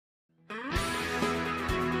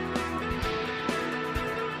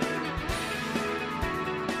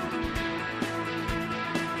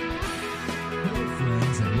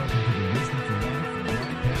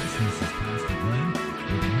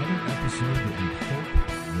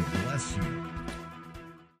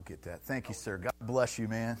that. Thank you, sir. God bless you,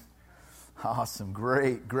 man. Awesome.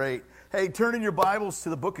 Great, great. Hey, turn in your Bibles to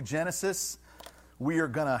the book of Genesis. We're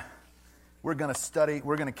gonna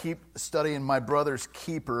keep studying my brother's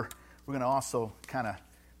keeper. We're gonna also kind of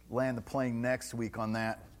land the plane next week on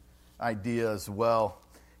that idea as well.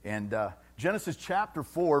 And Genesis chapter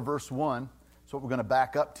 4, verse 1. That's what we're going to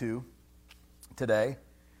back up to today.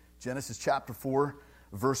 Genesis chapter 4,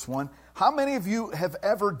 verse 1. How many of you have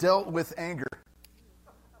ever dealt with anger?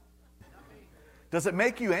 Does it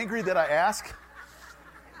make you angry that I ask?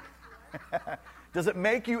 Does it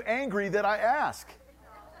make you angry that I ask?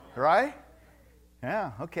 Right?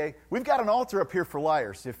 Yeah, okay. We've got an altar up here for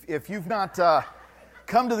liars. If you've not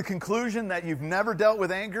come to the conclusion that you've never dealt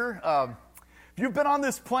with anger, if you've been on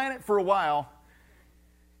this planet for a while,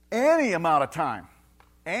 any amount of time,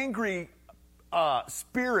 an angry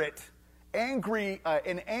spirit, an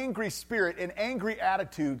angry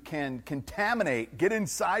attitude can contaminate, get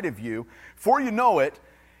inside of you. Before you know it,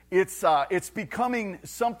 it's becoming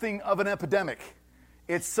something of an epidemic.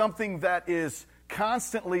 It's something that is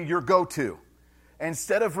constantly your go-to.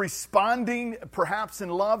 Instead of responding perhaps in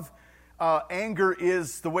love, anger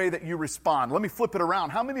is the way that you respond. Let me flip it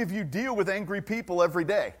around. How many of you deal with angry people every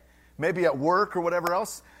day? Maybe at work or whatever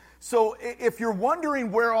else? So if you're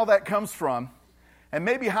wondering where all that comes from, and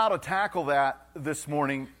maybe how to tackle that this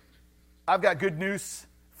morning, I've got good news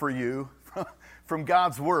for you from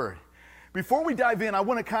God's Word. Before we dive in, I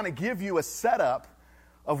want to kind of give you a setup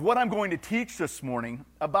of what I'm going to teach this morning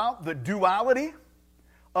about the duality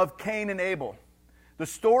of Cain and Abel. The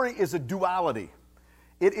story is a duality.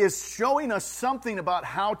 It is showing us something about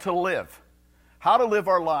how to live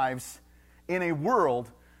our lives in a world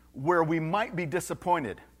where we might be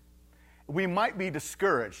disappointed. We might be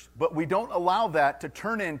discouraged, but we don't allow that to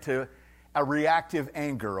turn into a reactive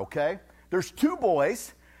anger, okay? There's two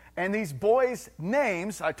boys, and these boys'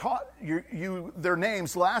 names, I taught you their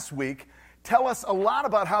names last week, tell us a lot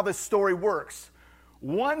about how this story works.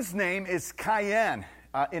 One's name is Cain.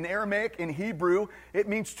 In Aramaic, in Hebrew, it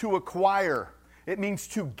means to acquire. It means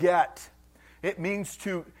to get. It means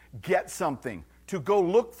to get something, to go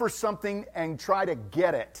look for something and try to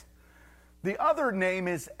get it. The other name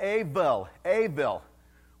is Abel,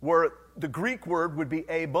 where the Greek word would be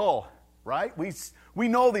Abel, right? We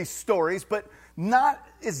know these stories, but not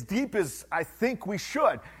as deep as I think we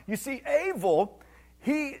should. You see, Abel,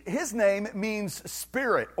 his name means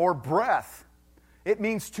spirit or breath. It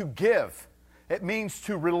means to give. It means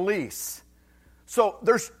to release. So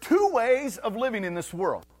there's two ways of living in this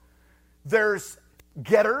world. There's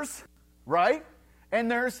getters, right? And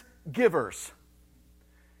there's givers.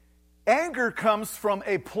 Anger comes from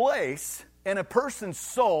a place in a person's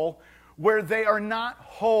soul where they are not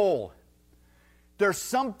whole. There's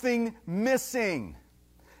something missing.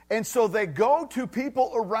 And so they go to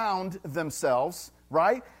people around themselves,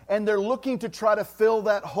 right? And they're looking to try to fill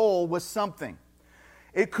that hole with something.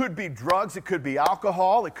 It could be drugs, it could be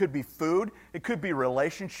alcohol, it could be food, it could be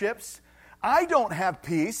relationships. I don't have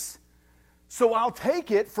peace, so I'll take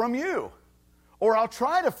it from you. Or I'll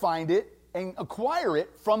try to find it and acquire it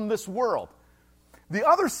from this world. The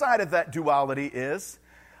other side of that duality is,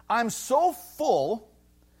 I'm so full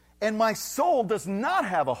and my soul does not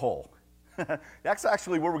have a hole. That's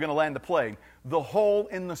actually where we're going to land the plane. The hole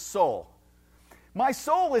in the soul. My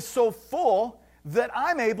soul is so full that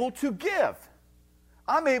I'm able to give.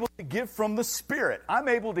 I'm able to give from the Spirit. I'm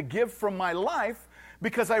able to give from my life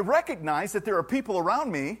because I recognize that there are people around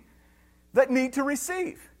me that need to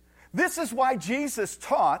receive. This is why Jesus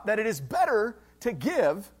taught that it is better to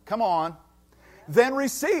give, come on, than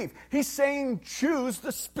receive. He's saying choose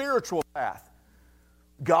the spiritual path.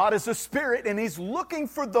 God is a spirit, and He's looking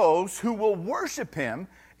for those who will worship Him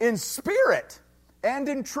in spirit and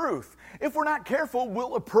in truth. If we're not careful,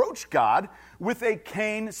 we'll approach God with a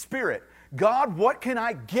Cain spirit. God, what can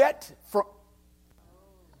I get from...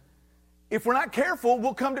 If we're not careful,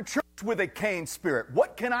 we'll come to church with a Cain spirit.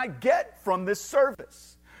 What can I get from this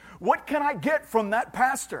service? What can I get from that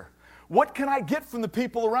pastor? What can I get from the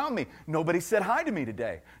people around me? Nobody said hi to me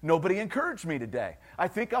today. Nobody encouraged me today. I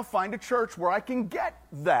think I'll find a church where I can get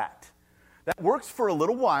that. That works for a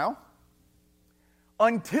little while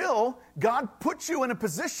until God puts you in a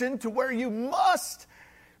position to where you must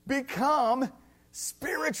become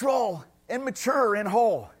spiritual and mature and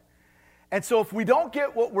whole. And so if we don't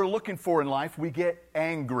get what we're looking for in life, we get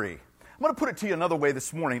angry. I'm going to put it to you another way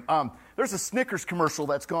this morning. There's a Snickers commercial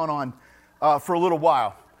that's gone on for a little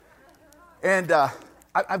while. And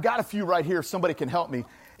I've got a few right here if somebody can help me.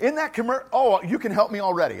 In that commercial, oh, you can help me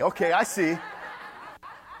already. Okay, I see.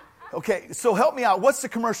 Okay, so help me out. What's the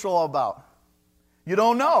commercial all about? You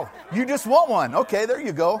don't know. You just want one. Okay, there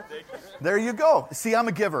you go. There you go. See, I'm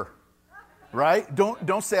a giver, right?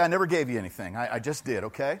 Don't say I never gave you anything. I just did,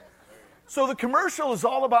 okay? So the commercial is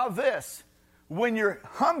all about this. When you're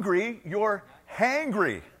hungry, you're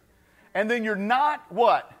hangry. And then you're not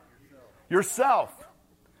what? Yourself.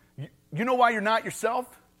 You know why you're not yourself?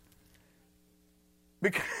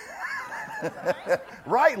 Because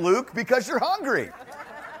right, Luke, because you're hungry.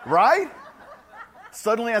 Right?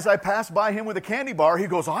 Suddenly, as I pass by him with a candy bar, he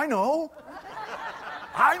goes, I know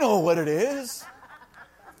what it is.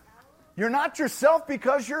 You're not yourself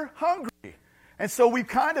because you're hungry. And so we've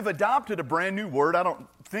kind of adopted a brand new word. I don't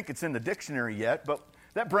think it's in the dictionary yet, but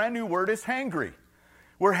that brand new word is hangry.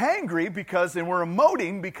 We're hangry because, and we're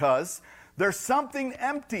emoting because there's something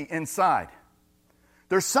empty inside.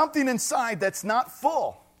 There's something inside that's not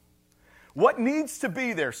full. What needs to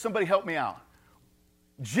be there? Somebody help me out.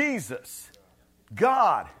 Jesus.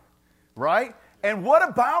 God. Right? And what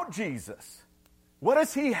about Jesus? What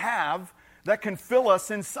does he have that can fill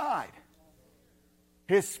us inside?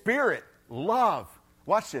 His Spirit. Love.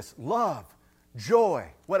 Watch this. Love. Joy.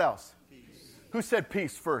 What else? Peace. Who said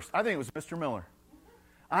peace first? I think it was Mr. Miller.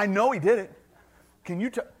 I know he did it. Can you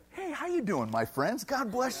tell? Hey, how you doing, my friends?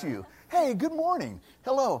 God bless you. Hey, good morning.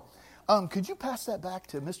 Hello. Could you pass that back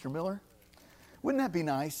to Mr. Miller? Wouldn't that be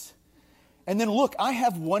nice? And then look, I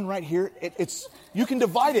have one right here. It's you can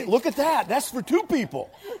divide it. Look at that. That's for two people.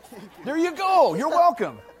 There you go. You're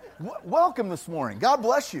welcome. Welcome this morning. God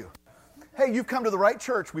bless you. Hey, you've come to the right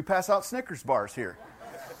church. We pass out Snickers bars here.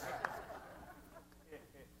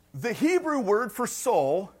 The Hebrew word for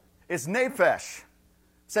soul is nephesh.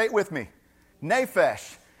 Say it with me.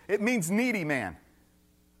 Nephesh. It means needy man.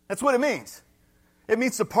 That's what it means. It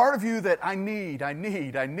means the part of you that I need.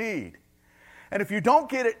 And if you don't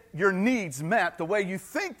get your needs met the way you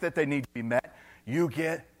think that they need to be met, you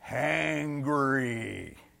get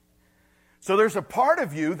hangry. So there's a part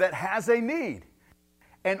of you that has a need.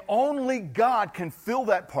 And only God can fill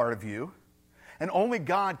that part of you. And only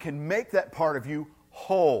God can make that part of you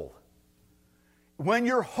whole. When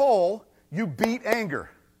you're whole, you beat anger.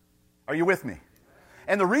 Are you with me?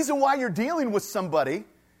 And the reason why you're dealing with somebody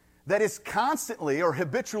that is constantly or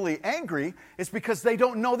habitually angry is because they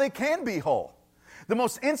don't know they can be whole. The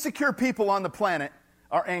most insecure people on the planet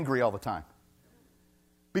are angry all the time.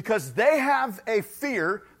 Because they have a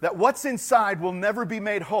fear that what's inside will never be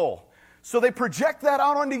made whole. So they project that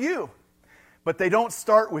out onto you. But they don't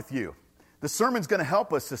start with you. The sermon's going to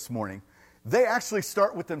help us this morning. They actually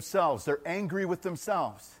start with themselves. They're angry with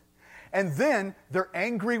themselves. And then they're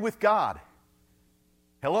angry with God.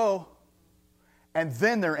 Hello? And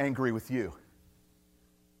then they're angry with you.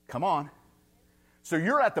 Come on. So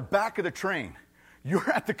you're at the back of the train.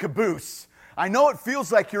 You're at the caboose. I know it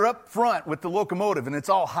feels like you're up front with the locomotive and it's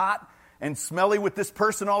all hot and smelly with this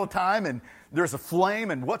person all the time and there's a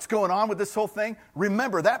flame and what's going on with this whole thing.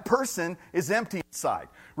 Remember, that person is empty inside.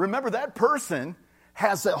 Remember, that person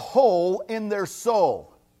has a hole in their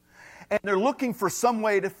soul and they're looking for some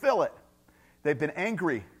way to fill it. They've been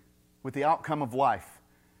angry with the outcome of life.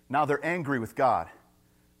 Now they're angry with God.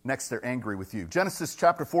 Next, they're angry with you. Genesis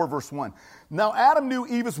chapter 4, verse 1. Now Adam knew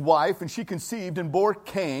Eve his wife, and she conceived and bore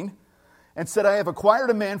Cain, and said, I have acquired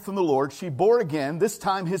a man from the Lord. She bore again, this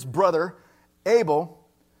time his brother Abel.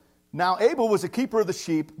 Now Abel was a keeper of the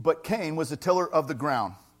sheep, but Cain was a tiller of the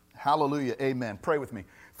ground. Hallelujah, amen. Pray with me.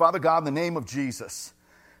 Father God, in the name of Jesus,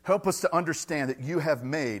 help us to understand that you have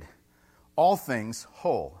made all things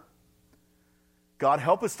whole. God,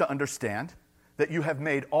 help us to understand that you have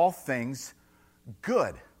made all things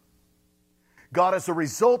good. God, as a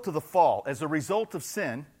result of the fall, as a result of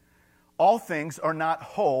sin, all things are not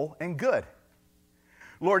whole and good.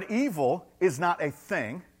 Lord, evil is not a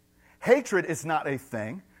thing. Hatred is not a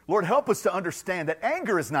thing. Lord, help us to understand that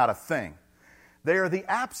anger is not a thing. They are the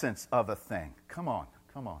absence of a thing. Come on.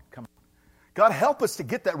 God, help us to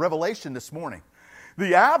get that revelation this morning.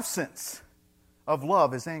 The absence of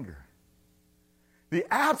love is anger. The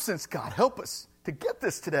absence, God, help us to get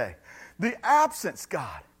this today. The absence,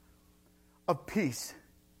 God, of peace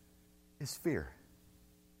is fear.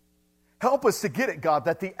 Help us to get it, God,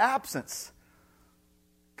 that the absence,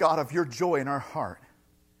 God, of your joy in our heart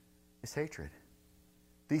is hatred.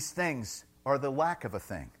 These things are the lack of a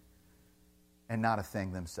thing and not a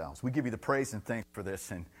thing themselves. We give you the praise and thanks for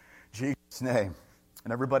this in Jesus' name.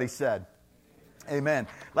 And everybody said, amen.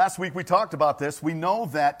 Last week we talked about this. We know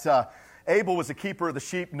that Abel was a keeper of the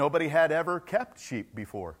sheep. Nobody had ever kept sheep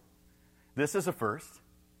before. This is a first.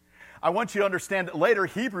 I want you to understand that later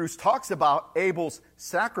Hebrews talks about Abel's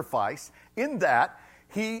sacrifice in that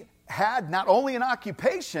he had not only an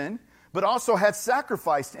occupation, but also had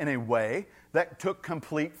sacrificed in a way that took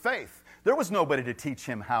complete faith. There was nobody to teach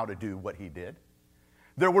him how to do what he did.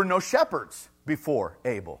 There were no shepherds before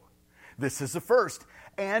Abel. This is the first.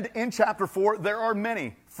 And in chapter 4, there are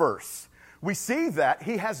many firsts. We see that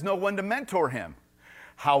he has no one to mentor him.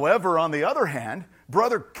 However, on the other hand,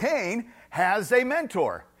 brother Cain has a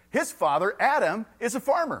mentor. His father, Adam, is a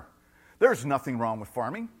farmer. There's nothing wrong with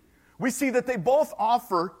farming. We see that they both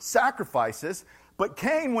offer sacrifices, but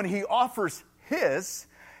Cain, when he offers his,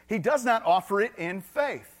 he does not offer it in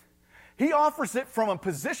faith. He offers it from a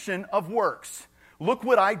position of works. Look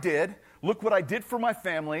what I did. Look what I did for my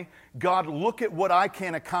family. God, look at what I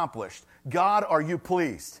can accomplish. God, are you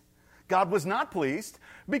pleased? God was not pleased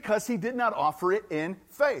because he did not offer it in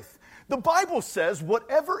faith. The Bible says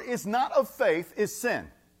whatever is not of faith is sin.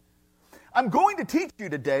 I'm going to teach you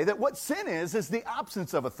today that what sin is the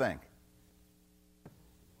absence of a thing.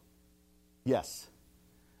 Yes.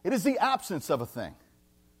 It is the absence of a thing.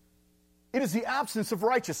 It is the absence of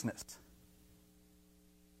righteousness.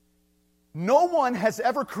 No one has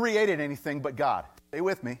ever created anything but God. Stay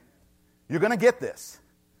with me. You're going to get this.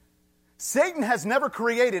 Satan has never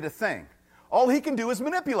created a thing. All he can do is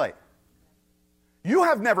manipulate. You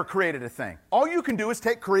have never created a thing. All you can do is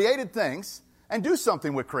take created things and do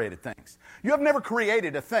something with created things. You have never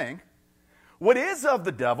created a thing. What is of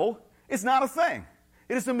the devil is not a thing.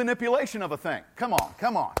 It is the manipulation of a thing. Come on,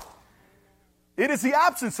 come on. It is the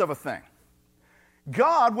absence of a thing.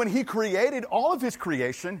 God, when he created all of his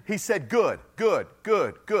creation, he said, good, good,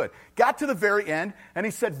 good, good. Got to the very end, and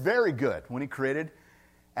he said, very good, when he created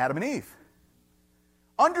Adam and Eve.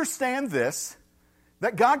 Understand this,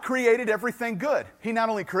 that God created everything good. He not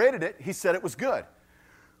only created it, he said it was good.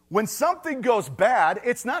 When something goes bad,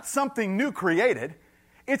 it's not something new created.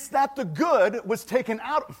 It's that the good was taken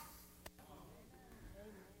out.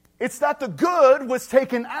 It's that the good was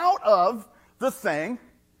taken out of the thing,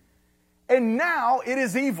 and now it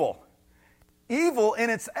is evil. Evil in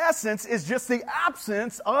its essence is just the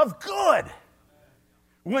absence of good.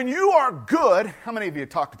 When you are good, how many of you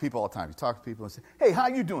talk to people all the time? You talk to people and say, hey, how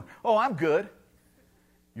you doing? Oh, I'm good.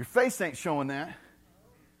 Your face ain't showing that.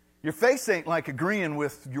 Your face ain't like agreeing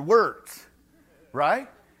with your words, right?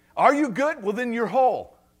 Are you good? Well, then you're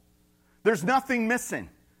whole. There's nothing missing.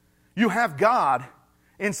 You have God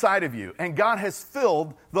inside of you, and God has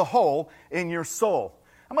filled the hole in your soul.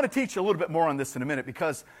 I'm going to teach you a little bit more on this in a minute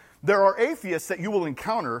because there are atheists that you will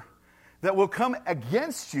encounter that will come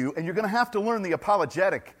against you, and you're going to have to learn the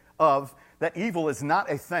apologetic of that evil is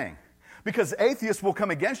not a thing. Because atheists will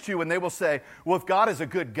come against you and they will say, well, if God is a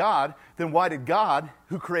good God, then why did God,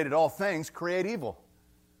 who created all things, create evil?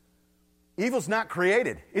 Evil's not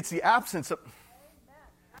created. It's the absence of...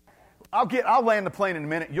 I'll land the plane in a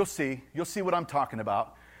minute. You'll see what I'm talking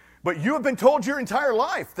about. But you have been told your entire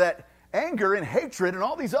life that anger and hatred and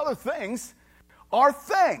all these other things are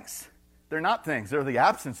things. They're not things. They're the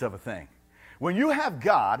absence of a thing. When you have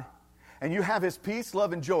God and you have his peace,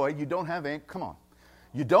 love, and joy, you don't have anger. Come on.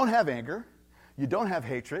 You don't have anger. You don't have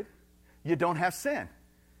hatred. You don't have sin.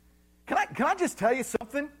 Can I just tell you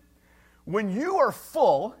something? When you are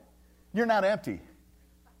full, you're not empty.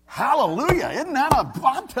 Hallelujah. Isn't that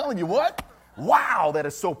I'm telling you what? Wow, that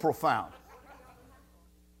is so profound.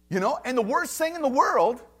 You know, and the worst thing in the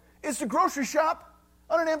world is to grocery shop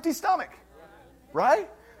on an empty stomach. Right?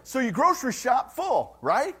 So you grocery shop full,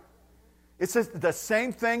 right? It's the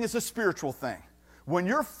same thing as a spiritual thing. When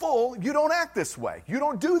you're full, you don't act this way. You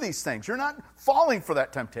don't do these things. You're not falling for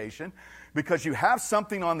that temptation because you have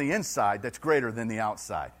something on the inside that's greater than the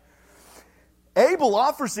outside. Abel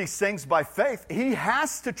offers these things by faith. He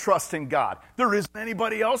has to trust in God. There isn't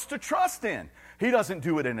anybody else to trust in. He doesn't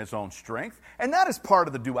do it in his own strength. And that is part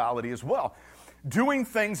of the duality as well. Doing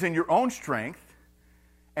things in your own strength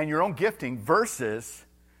and your own gifting versus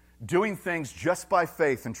doing things just by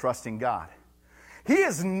faith and trusting God. He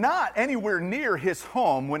is not anywhere near his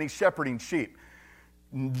home when he's shepherding sheep.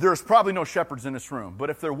 There's probably no shepherds in this room,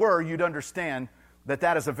 but if there were, you'd understand that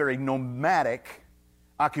that is a very nomadic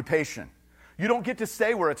occupation. You don't get to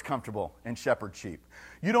stay where it's comfortable and shepherd sheep.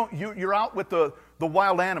 You're out with the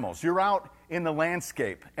wild animals. You're out in the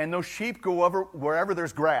landscape, and those sheep go over wherever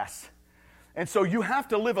there's grass. And so you have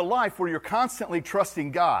to live a life where you're constantly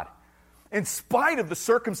trusting God in spite of the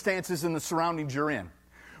circumstances and the surroundings you're in.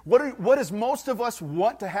 What does most of us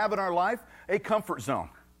want to have in our life? A comfort zone.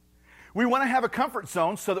 We want to have a comfort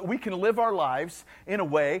zone so that we can live our lives in a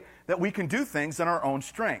way that we can do things in our own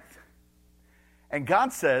strength. And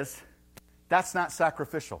God says, that's not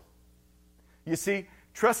sacrificial. You see,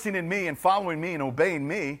 trusting in me and following me and obeying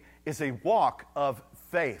me is a walk of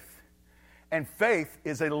faith. And faith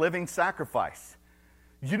is a living sacrifice.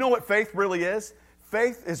 You know what faith really is?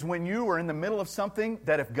 Faith is when you are in the middle of something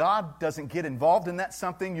that if God doesn't get involved in that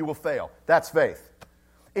something, you will fail. That's faith.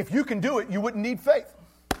 If you can do it, you wouldn't need faith.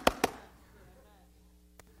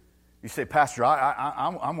 You say, Pastor,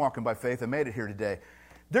 I'm walking by faith. I made it here today.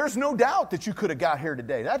 There's no doubt that you could have got here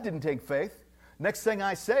today. That didn't take faith. Next thing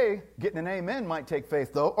I say, getting an amen might take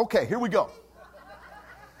faith, though. Okay, here we go.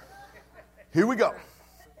 Here we go.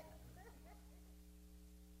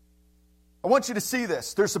 I want you to see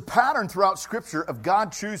this. There's a pattern throughout Scripture of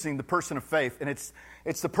God choosing the person of faith, and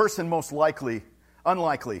it's the person most unlikely,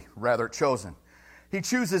 chosen. He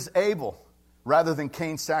chooses Abel rather than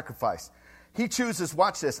Cain's sacrifice. He chooses,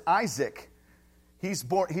 watch this, Isaac. He's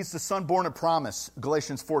the son born of promise,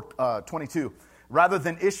 Galatians 4:22, rather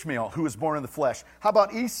than Ishmael, who was born in the flesh. How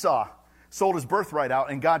about Esau? Sold his birthright out,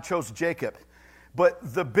 and God chose Jacob.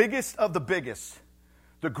 But the biggest of the biggest,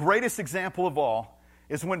 the greatest example of all,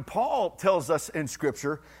 is when Paul tells us in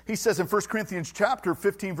Scripture, he says in 1 Corinthians chapter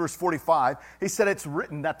 15, verse 45, he said it's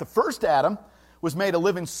written that the first Adam was made a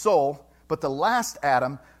living soul, but the last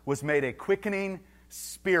Adam was made a quickening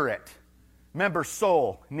spirit. Remember,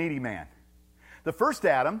 soul, needy man. The first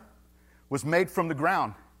Adam was made from the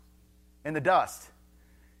ground and the dust.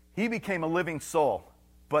 He became a living soul.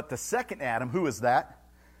 But the second Adam, who is that?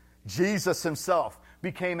 Jesus himself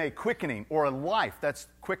became a quickening or a life. That's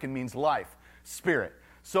quicken means life, spirit.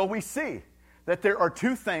 So we see that there are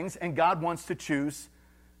two things, and God wants to choose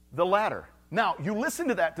the latter. Now, you listen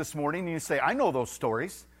to that this morning, and you say, I know those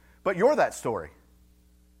stories, but you're that story.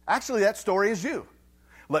 Actually, that story is you.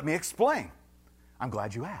 Let me explain. I'm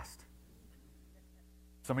glad you asked.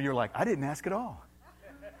 Some of you are like, I didn't ask at all.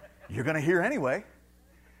 You're going to hear anyway.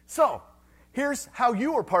 So, here's how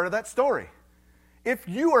you are part of that story. If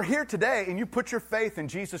you are here today and you put your faith in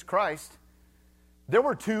Jesus Christ, there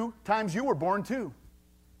were 2 times you were born too.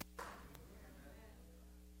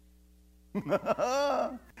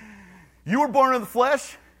 You were born of the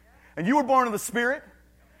flesh, and you were born of the Spirit,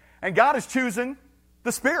 and God is choosing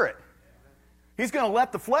the Spirit. He's going to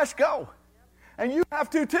let the flesh go, and you have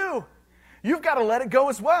to too. You've got to let it go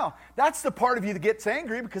as well. That's the part of you that gets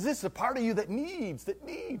angry, because it's the part of you that needs. And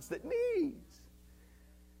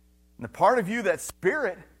the part of you, that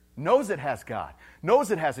Spirit, knows it has God,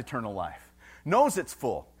 knows it has eternal life, knows it's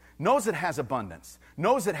full, knows it has abundance,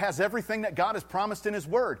 knows it has everything that God has promised in His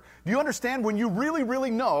Word. Do you understand? When you really,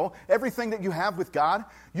 really know everything that you have with God,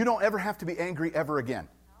 you don't ever have to be angry ever again.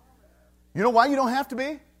 You know why you don't have to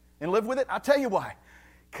be and live with it? I'll tell you why.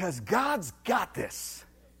 Because God's got this.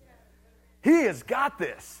 He has got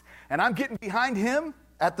this. And I'm getting behind Him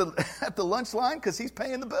at the lunch line because He's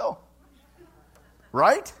paying the bill.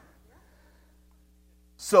 Right?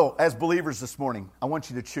 So, as believers this morning, I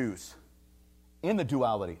want you to choose. In the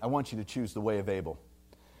duality, I want you to choose the way of Abel.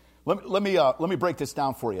 Let me break this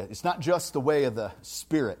down for you. It's not just the way of the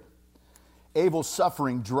Spirit. Abel's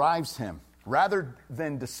suffering drives him, rather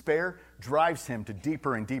than despair, drives him to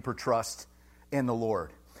deeper and deeper trust in the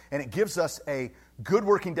Lord. And it gives us a good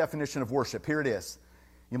working definition of worship. Here it is.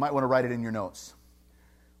 You might want to write it in your notes.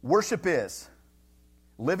 Worship is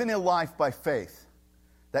living a life by faith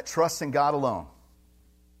that trusts in God alone.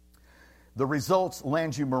 The results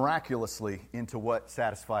land you miraculously into what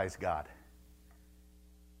satisfies God.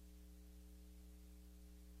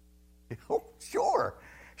 Oh, sure.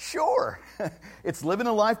 It's living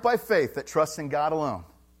a life by faith that trusts in God alone.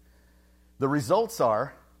 The results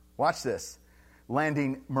are, watch this,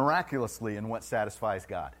 landing miraculously in what satisfies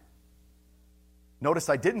God. Notice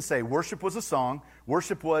I didn't say worship was a song,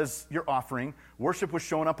 worship was your offering, worship was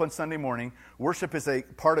showing up on Sunday morning, worship is a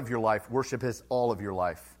part of your life, worship is all of your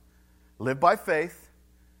life. Live by faith,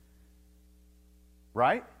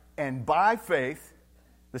 right? And by faith,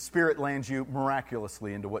 the Spirit lands you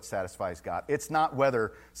miraculously into what satisfies God. It's not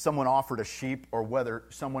whether someone offered a sheep or whether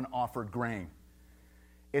someone offered grain.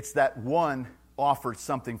 It's that one offered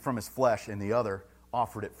something from his flesh and the other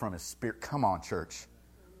offered it from his spirit. Come on, church.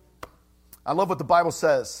 I love what the Bible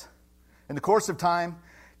says. In the course of time,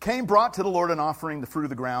 Cain brought to the Lord an offering, the fruit of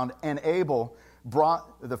the ground, and Abel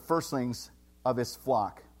brought the firstlings of his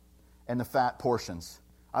flock and the fat portions.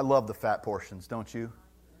 I love the fat portions, don't you?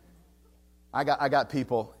 I got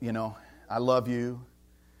people, I love you,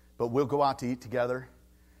 but we'll go out to eat together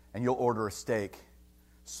and you'll order a steak.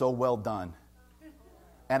 So well done.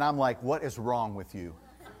 And I'm like, what is wrong with you?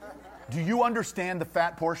 Do you understand the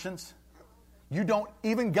fat portions? You don't,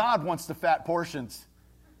 even God wants the fat portions.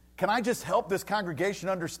 Can I just help this congregation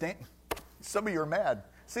understand? Some of you are mad.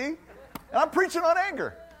 See? And I'm preaching on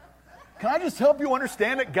anger. Can I just help you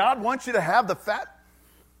understand that God wants you to have the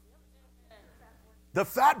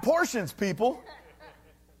fat portions, people?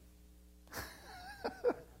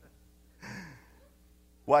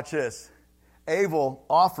 Watch this. Abel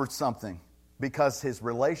offered something because his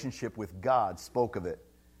relationship with God spoke of it.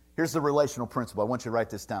 Here's the relational principle. I want you to write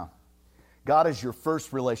this down. God is your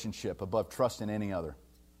first relationship above trust in any other.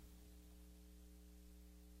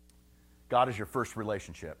 God is your first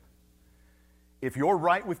relationship. If you're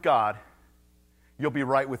right with God, you'll be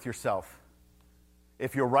right with yourself.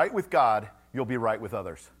 If you're right with God, you'll be right with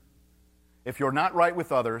others. If you're not right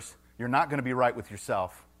with others, you're not going to be right with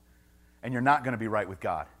yourself, and you're not going to be right with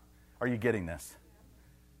God. Are you getting this?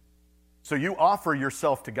 So you offer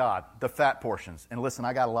yourself to God, the fat portions. And listen,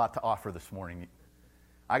 I got a lot to offer this morning.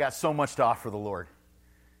 I got so much to offer the Lord,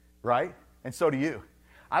 right? And so do you.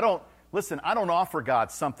 I don't offer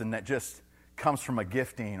God something that just comes from a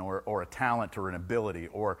gifting or a talent or an ability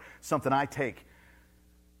or something I take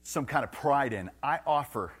some kind of pride in. I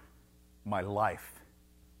offer my life.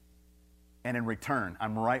 And in return,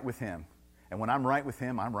 I'm right with Him. And when I'm right with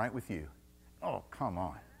Him, I'm right with you. Oh, come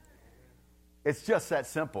on. It's just that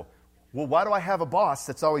simple. Well, why do I have a boss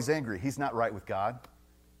that's always angry? He's not right with God.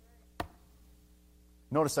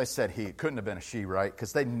 Notice I said he. It couldn't have been a she, right?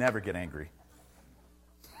 Because they never get angry.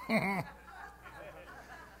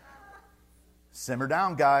 Simmer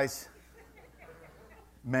down, guys.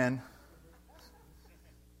 Men.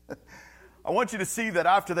 I want you to see that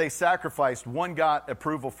after they sacrificed, one got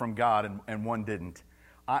approval from God and one didn't.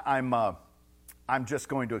 I'm just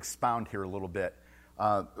going to expound here a little bit.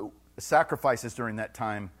 Sacrifices during that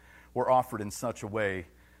time were offered in such a way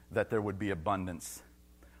that there would be abundance.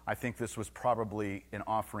 I think this was probably an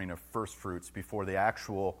offering of first fruits before the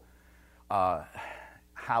actual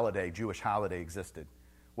Jewish holiday existed.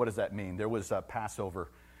 What does that mean? There was Passover,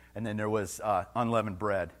 and then there was unleavened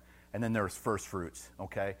bread, and then there was first fruits,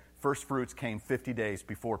 okay? First fruits came 50 days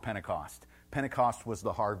before Pentecost. Pentecost was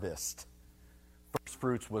the harvest. First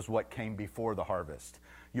fruits was what came before the harvest.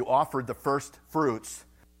 You offered the first fruits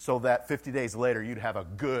so that 50 days later you'd have a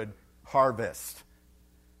good harvest.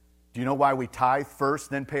 Do you know why we tithe first,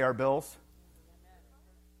 then pay our bills?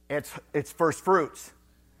 It's first fruits.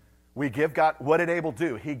 We give God, what did Abel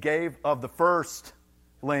do? He gave of the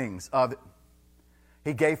firstlings of it.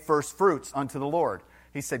 He gave first fruits unto the Lord.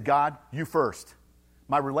 He said, God, you first.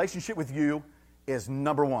 My relationship with you is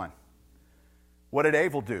number one. What did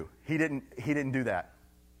Abel do? He didn't do that.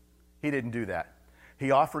 He didn't do that. He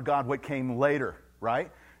offered God what came later,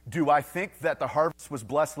 right? Do I think that the harvest was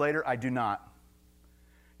blessed later? I do not.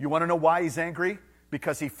 You want to know why he's angry?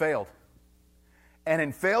 Because he failed. And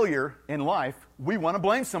in failure in life, we want to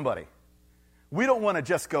blame somebody. We don't want to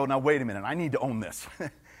just go, now wait a minute, I need to own this.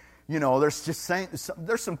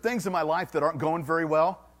 There's some things in my life that aren't going very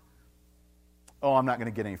well. Oh, I'm not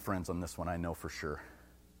going to get any friends on this one, I know for sure.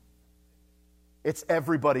 It's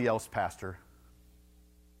everybody else, Pastor.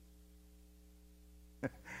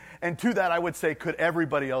 And to that I would say, could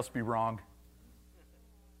everybody else be wrong?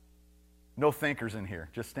 No thinkers in here,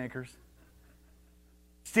 just stinkers.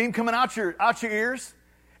 Steam coming out your ears.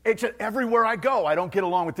 It's just everywhere I go. I don't get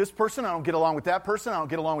along with this person. I don't get along with that person. I don't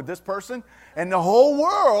get along with this person. And the whole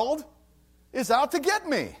world is out to get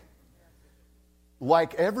me.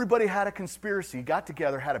 Like everybody had a conspiracy, got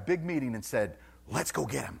together, had a big meeting and said, let's go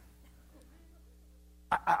get him.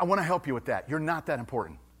 I want to help you with that. You're not that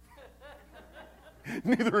important.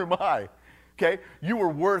 Neither am I. Okay? You were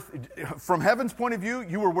worth, from heaven's point of view,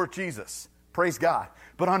 you were worth Jesus. Praise God.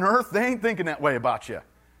 But on earth, they ain't thinking that way about you.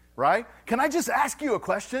 Right? Can I just ask you a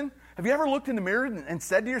question? Have you ever looked in the mirror and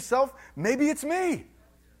said to yourself, maybe it's me?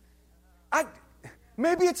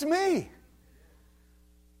 Maybe it's me.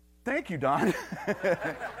 Thank you, Don.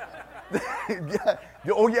 Yeah.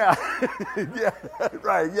 Oh, yeah. Yeah,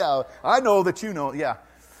 right, yeah. I know that you know, yeah.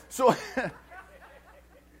 So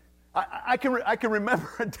I can remember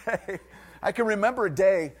a day. I can remember a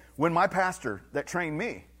day when my pastor that trained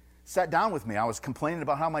me sat down with me. I was complaining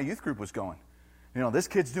about how my youth group was going. You know, this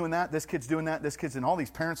kid's doing that, this kid's doing that, this kid's, and all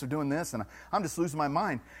these parents are doing this, and I'm just losing my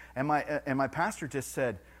mind. And my pastor just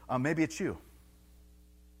said, maybe it's you.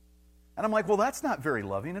 And I'm like, well, that's not very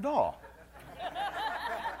loving at all.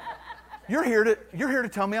 You're here to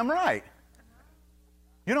tell me I'm right.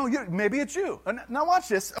 You know, maybe it's you. Now watch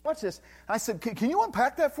this. Watch this. I said, can you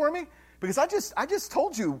unpack that for me? Because I just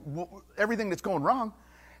told you everything that's going wrong.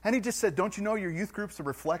 And he just said, don't you know your youth group's a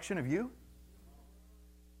reflection of you?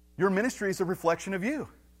 Your ministry is a reflection of you.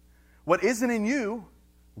 What isn't in you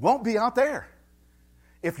won't be out there.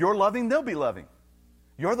 If you're loving, they'll be loving.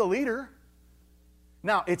 You're the leader.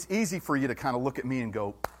 Now, it's easy for you to kind of look at me and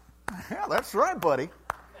go, yeah, that's right, buddy.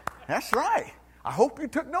 That's right. I hope you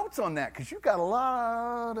took notes on that because you've got a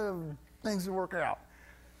lot of things to work out.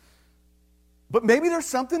 But maybe there's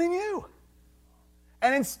something in you.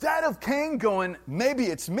 And instead of Cain going, maybe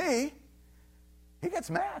it's me, he gets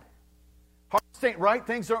mad. Hearts ain't right,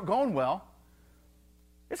 things aren't going well.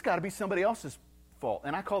 It's got to be somebody else's fault.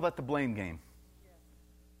 And I call that the blame game.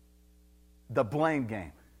 The blame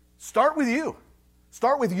game. Start with you.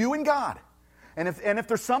 Start with you and God. And if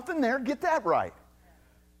there's something there, get that right.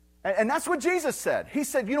 And that's what Jesus said. He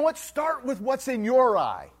said, you know what? Start with what's in your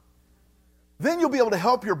eye. Then you'll be able to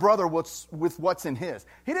help your brother with what's in his.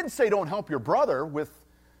 He didn't say don't help your brother with,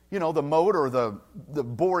 the mote or the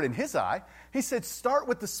board in his eye. He said start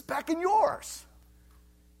with the speck in yours.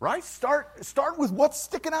 Right? Start with what's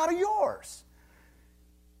sticking out of yours.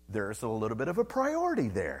 There's a little bit of a priority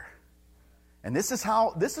there. And this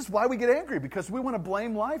is why we get angry, because we want to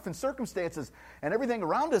blame life and circumstances and everything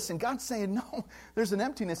around us. And God's saying, no, there's an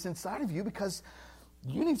emptiness inside of you because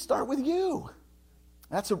you need to start with you.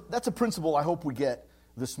 That's a principle I hope we get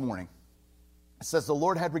this morning. It says the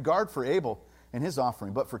Lord had regard for Abel and his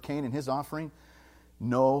offering, but for Cain and his offering,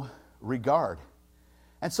 no regard.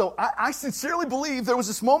 And so I sincerely believe there was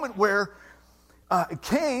this moment where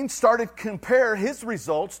Cain started to compare his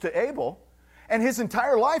results to Abel. And his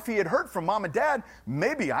entire life he had heard from mom and dad,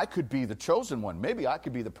 maybe I could be the chosen one. Maybe I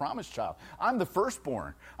could be the promised child. I'm the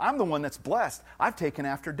firstborn. I'm the one that's blessed. I've taken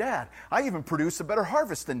after dad. I even produce a better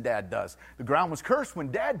harvest than dad does. The ground was cursed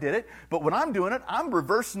when dad did it, but when I'm doing it, I'm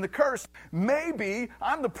reversing the curse. Maybe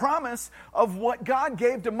I'm the promise of what God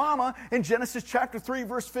gave to mama in Genesis chapter 3,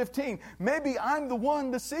 verse 15. Maybe I'm the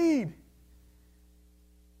one, the seed.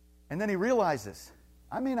 And then he realizes,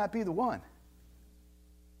 I may not be the one.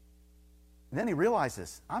 And then he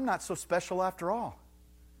realizes, I'm not so special after all.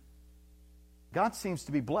 God seems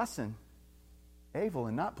to be blessing Abel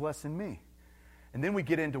and not blessing me. And then we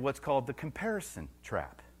get into what's called the comparison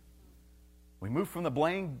trap. We move from the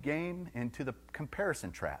blame game into the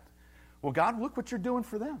comparison trap. Well, God, look what you're doing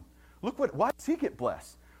for them. Why does he get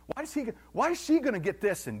blessed? Why is she going to get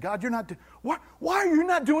this? And God, you're not. Why are you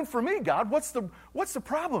not doing for me, God? What's the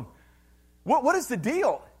problem? What is the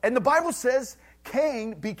deal? And the Bible says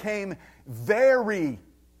Cain became very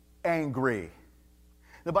angry.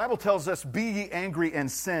 The Bible tells us, be ye angry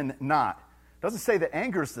and sin not. It doesn't say that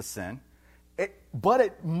anger is the sin, but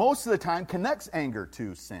it most of the time connects anger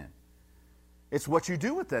to sin. It's what you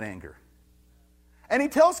do with that anger. And he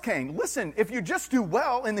tells Cain, listen, if you just do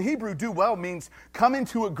well, in the Hebrew, do well means come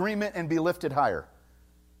into agreement and be lifted higher.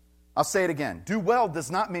 I'll say it again. Do well does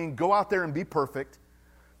not mean go out there and be perfect.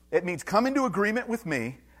 It means come into agreement with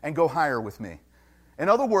me and go higher with me. In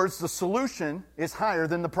other words, the solution is higher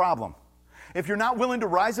than the problem. If you're not willing to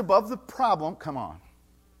rise above the problem, come on.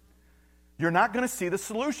 You're not going to see the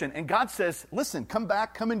solution. And God says, listen, come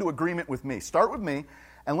back, come into agreement with me. Start with me,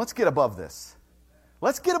 and let's get above this.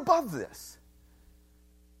 Let's get above this.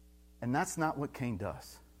 And that's not what Cain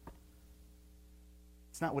does.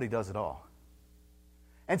 It's not what he does at all.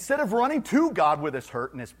 Instead of running to God with his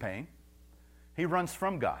hurt and his pain, he runs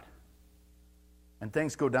from God. And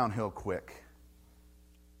things go downhill quick.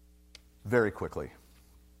 Very quickly.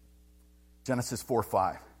 Genesis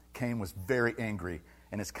 4:5. Cain was very angry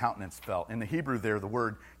and his countenance fell. In the Hebrew there, the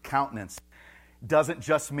word countenance doesn't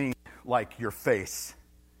just mean like your face.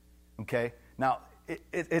 Okay? Now,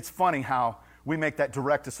 it's funny how we make that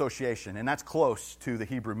direct association, and that's close to the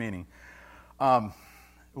Hebrew meaning.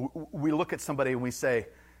 We look at somebody and we say,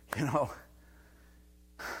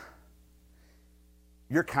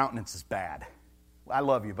 your countenance is bad. I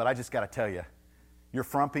love you, but I just got to tell you, you're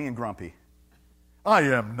frumpy and grumpy. I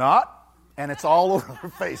am not. And it's all over her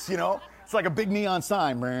face, It's like a big neon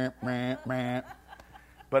sign.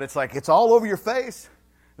 But it's like, it's all over your face.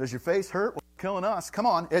 Does your face hurt? Well, it's killing us. Come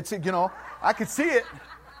on. It's, I could see it.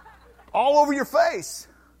 All over your face.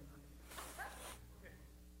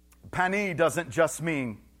 Pani doesn't just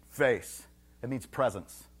mean face. It means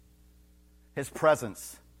presence. His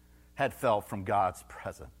presence had fell from God's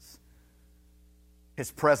presence. His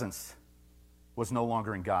presence was no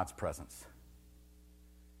longer in God's presence.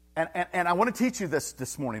 And I want to teach you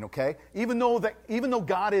this morning, okay? Even though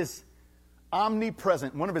God is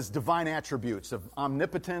omnipresent, one of his divine attributes of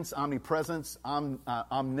omnipotence, omnipresence,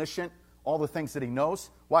 omniscient, all the things that he knows,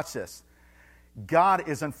 watch this. God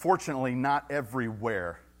is unfortunately not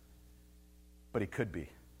everywhere, but he could be.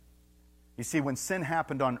 You see, when sin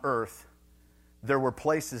happened on earth, there were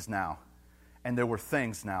places now, and there were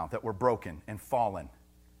things now that were broken and fallen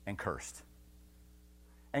and cursed.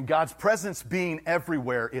 And God's presence being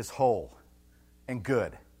everywhere is whole and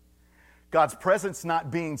good. God's presence not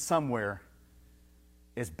being somewhere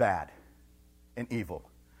is bad and evil.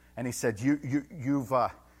 And he said,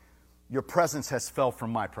 your presence has fell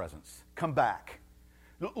from my presence. Come back.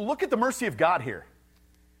 Look at the mercy of God here.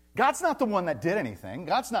 God's not the one that did anything.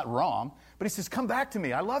 God's not wrong. But he says, come back to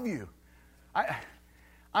me. I love you. I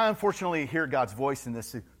unfortunately hear God's voice in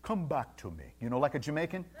this, come back to me. You know, like a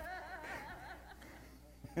Jamaican.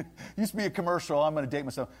 Used to be a commercial. I'm going to date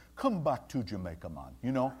myself. Come back to Jamaica, man.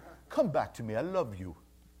 You know, come back to me. I love you.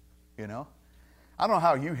 You know. I don't know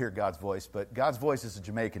how you hear God's voice, but God's voice is a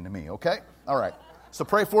Jamaican to me, okay? All right. So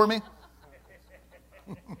pray for me.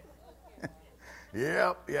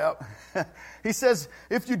 Yep. He says,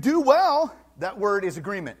 if you do well, that word is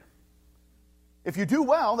agreement. If you do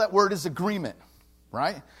well, that word is agreement,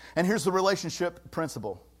 right? And here's the relationship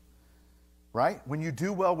principle, right? When you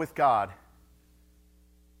do well with God,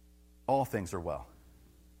 all things are well.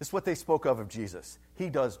 This is what they spoke of Jesus. He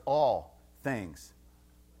does all things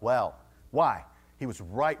well. Why? He was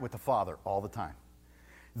right with the Father all the time.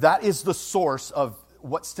 That is the source of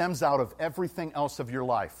what stems out of everything else of your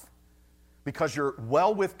life. Because you're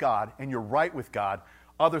well with God and you're right with God,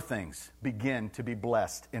 other things begin to be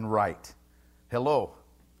blessed and right. Hello.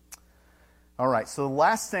 All right, so the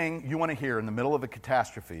last thing you want to hear in the middle of a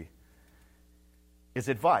catastrophe is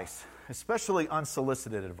advice, especially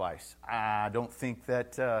unsolicited advice. I don't think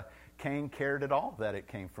that Cain cared at all that it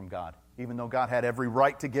came from God, even though God had every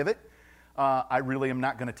right to give it. I really am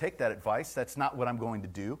not going to take that advice. That's not what I'm going to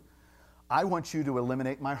do. I want you to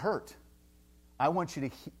eliminate my hurt. I want you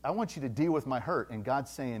to deal with my hurt. And God's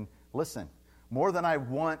saying, listen, more than I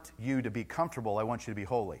want you to be comfortable, I want you to be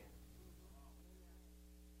holy.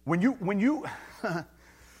 When you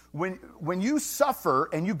suffer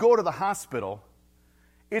and you go to the hospital,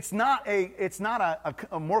 it's not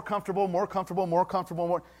a more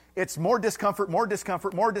comfortable. It's more discomfort.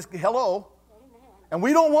 Hello. And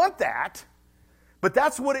we don't want that. But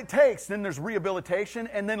that's what it takes. Then there's rehabilitation,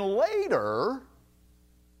 and then later,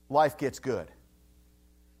 life gets good.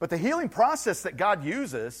 But the healing process that God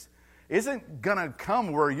uses isn't going to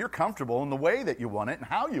come where you're comfortable in the way that you want it and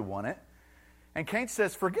how you want it. And Cain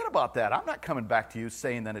says, forget about that. I'm not coming back to you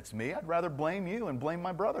saying that it's me. I'd rather blame you and blame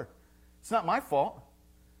my brother. It's not my fault.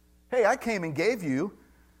 Hey, I came and gave you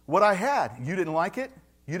what I had. You didn't like it.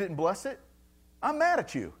 You didn't bless it. I'm mad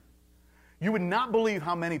at you. You would not believe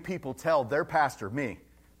how many people tell their pastor, me,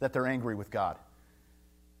 that they're angry with God.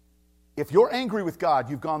 If you're angry with God,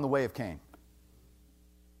 you've gone the way of Cain.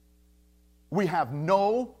 We have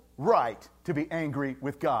no right to be angry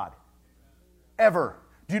with God. Ever.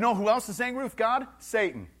 Do you know who else is angry with God?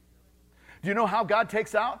 Satan. Do you know how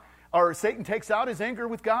Satan takes out his anger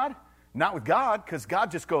with God? Not with God, because God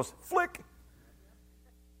just goes, flick.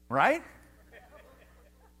 Right?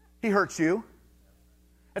 He hurts you.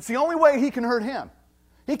 It's the only way he can hurt him.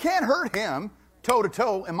 He can't hurt him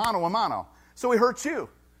toe-to-toe and mano-a-mano. So he hurts you.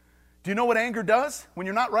 Do you know what anger does? When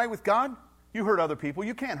you're not right with God, you hurt other people.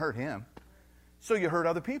 You can't hurt him. So you hurt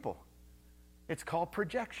other people. It's called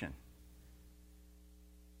projection.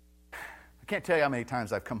 I can't tell you how many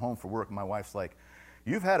times I've come home from work and my wife's like,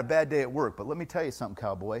 you've had a bad day at work, but let me tell you something,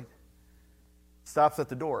 cowboy. Stops at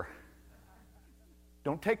the door.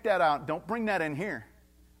 Don't take that out. Don't bring that in here.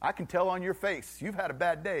 I can tell on your face, you've had a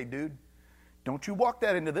bad day, dude. Don't you walk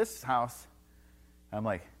that into this house. I'm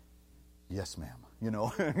like, yes, ma'am. You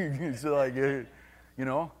know, it's like, you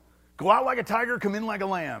know, go out like a tiger, come in like a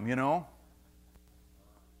lamb, you know.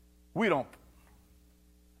 We don't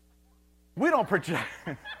project.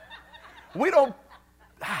 we don't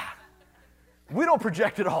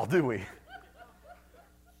project at all, do we?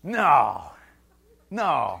 No,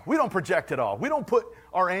 we don't project at all. We don't put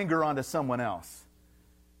our anger onto someone else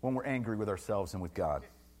when we're angry with ourselves and with God.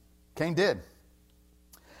 Cain did.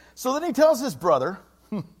 So then he tells his brother,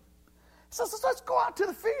 he says, let's go out to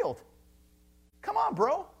the field. Come on,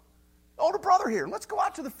 bro. Older brother here. Let's go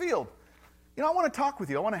out to the field. You know, I want to talk with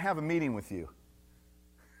you. I want to have a meeting with you.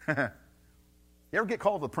 You ever get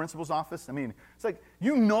called to the principal's office? I mean, it's like,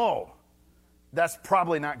 you know that's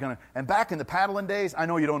probably not going to. And back in the paddling days, I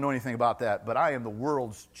know you don't know anything about that, but I am the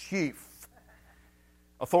world's chief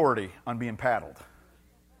authority on being paddled.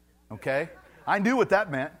 Okay? I knew what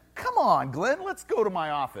that meant. Come on, Glenn, let's go to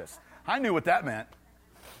my office. I knew what that meant.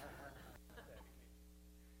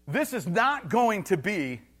 This is not going to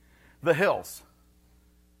be the hills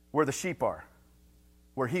where the sheep are,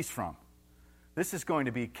 where he's from. This is going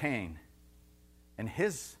to be Cain and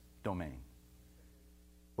his domain,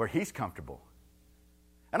 where he's comfortable.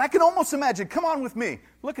 And I can almost imagine, come on with me,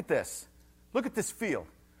 look at this. Look at this field.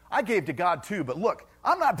 I gave to God too, but look,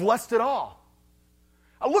 I'm not blessed at all.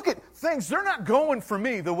 I look at things, they're not going for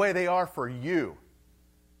me the way they are for you.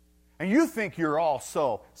 And you think you're all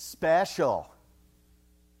so special.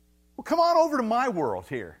 Well, come on over to my world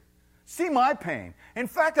here. See my pain. In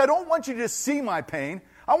fact, I don't want you to just see my pain.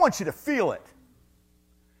 I want you to feel it.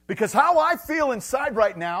 Because how I feel inside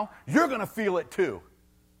right now, you're going to feel it too.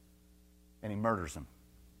 And he murders him.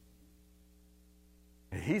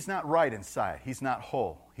 He's not right inside. He's not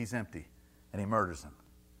whole. He's empty. And he murders him.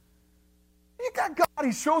 You got God.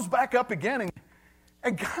 He shows back up again.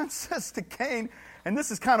 And God says to Cain, and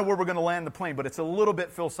this is kind of where we're going to land the plane, but it's a little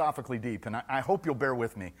bit philosophically deep. And I hope you'll bear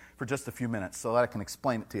with me for just a few minutes so that I can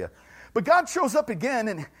explain it to you. But God shows up again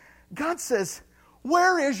and God says,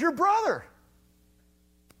 where is your brother?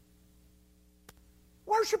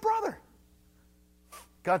 Where's your brother?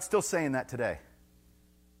 God's still saying that today.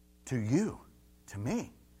 To you, to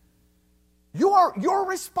me. You're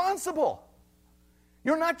responsible.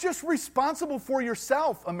 You're not just responsible for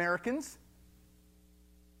yourself, Americans.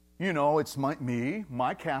 You know, it's me,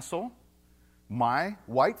 my castle, my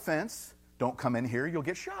white fence. Don't come in here, you'll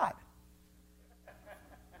get shot.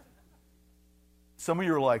 Some of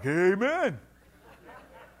you are like, amen.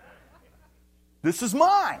 This is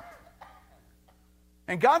mine.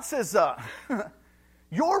 And God says,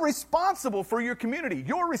 you're responsible for your community.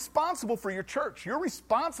 You're responsible for your church. You're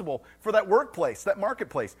responsible for that workplace, that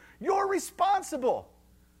marketplace. You're responsible.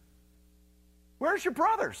 Where's your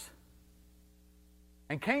brothers?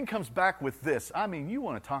 And Cain comes back with this. I mean, you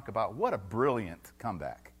want to talk about what a brilliant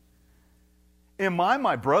comeback. Am I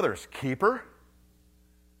my brother's keeper?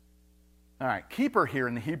 All right, keeper here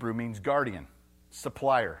in the Hebrew means guardian,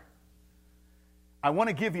 supplier. I want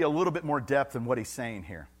to give you a little bit more depth in what he's saying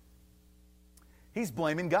here. He's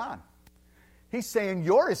blaming God. He's saying,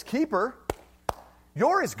 you're his keeper.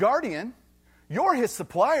 You're his guardian. You're his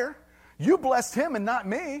supplier. You blessed him and not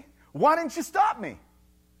me. Why didn't you stop me?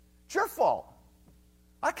 It's your fault.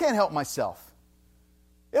 I can't help myself.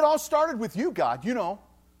 It all started with you, God. You know.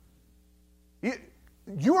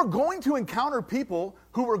 You are going to encounter people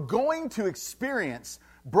who are going to experience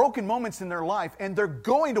broken moments in their life, and they're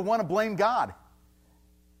going to want to blame God.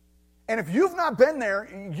 And if you've not been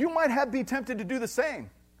there, you might be tempted to do the same.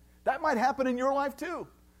 That might happen in your life too.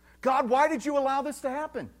 God, why did you allow this to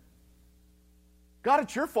happen? God,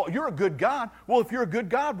 it's your fault. You're a good God. Well, if you're a good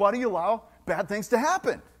God, why do you allow bad things to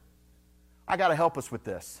happen? I got to help us with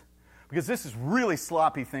this because this is really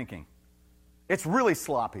sloppy thinking. It's really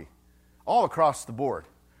sloppy all across the board.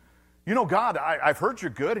 You know, God, I've heard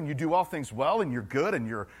you're good and you do all things well and you're good and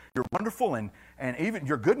you're wonderful and even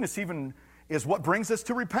your goodness even is what brings us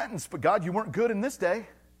to repentance. But God, you weren't good in this day.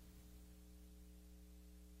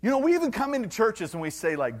 You know, we even come into churches and we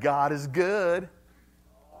say like, God is good.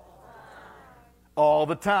 All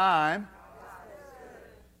the time.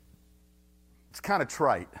 It's kind of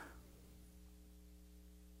trite.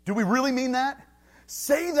 Do we really mean that?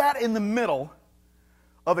 Say that in the middle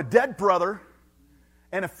of a dead brother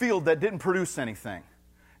and a field that didn't produce anything.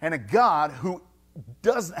 And a God who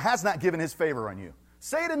has not given his favor on you.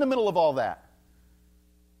 Say it in the middle of all that.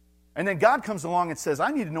 And then God comes along and says, I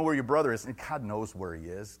need to know where your brother is. And God knows where he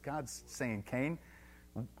is. God's saying, Cain,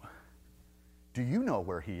 do you know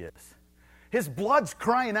where he is? His blood's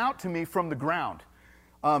crying out to me from the ground.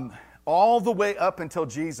 All the way up until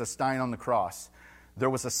Jesus dying on the cross, there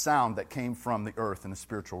was a sound that came from the earth in the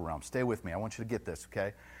spiritual realm. Stay with me. I want you to get this,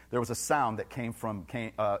 okay? There was a sound that came from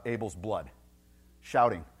Abel's blood,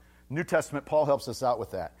 shouting. New Testament, Paul helps us out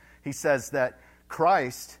with that. He says that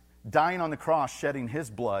Christ, dying on the cross, shedding his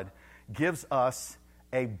blood, gives us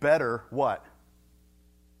a better what?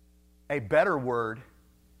 A better word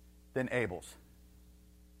than Abel's.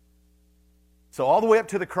 So all the way up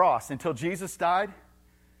to the cross, until Jesus died,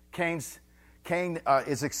 Cain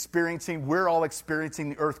is experiencing, we're all experiencing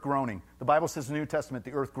the earth groaning. The Bible says in the New Testament,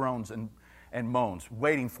 the earth groans and moans,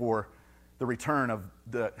 waiting for the return of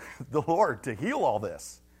the Lord to heal all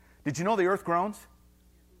this. Did you know the earth groans?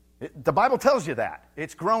 The Bible tells you that.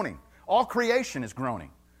 It's groaning. All creation is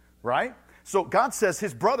groaning, right? So God says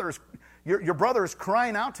his brother is, your brother is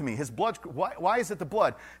crying out to me. His blood, why is it the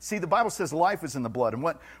blood? See, the Bible says life is in the blood. And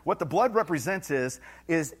what the blood represents is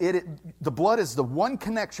the blood is the one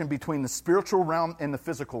connection between the spiritual realm and the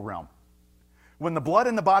physical realm. When the blood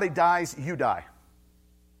in the body dies, you die.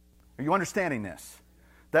 Are you understanding this?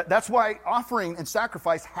 That's why offering and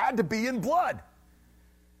sacrifice had to be in blood.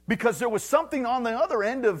 Because there was something on the other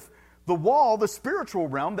end of the wall, the spiritual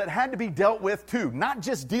realm, that had to be dealt with too. Not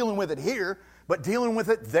just dealing with it here, but dealing with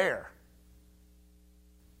it there.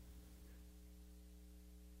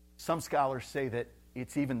 Some scholars say that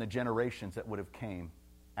it's even the generations that would have came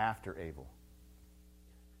after Abel.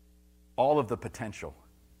 All of the potential,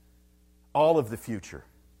 all of the future,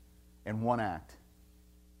 in one act,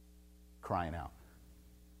 crying out.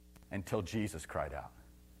 Until Jesus cried out.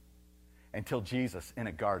 Until Jesus, in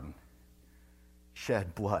a garden,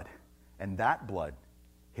 shed blood. And that blood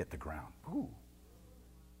hit the ground. Ooh.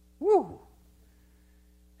 Woo!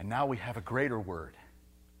 And now we have a greater word.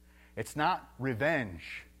 It's not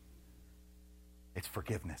revenge. It's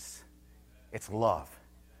forgiveness. It's love.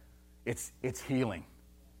 It's healing.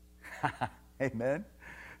 Amen?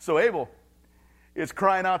 So Abel is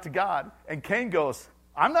crying out to God, and Cain goes,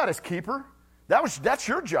 I'm not his keeper. That's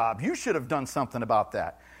your job. You should have done something about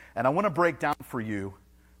that. And I want to break down for you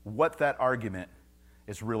what that argument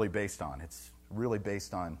is really based on. It's really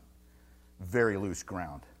based on very loose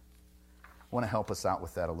ground. I want to help us out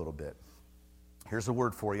with that a little bit. Here's a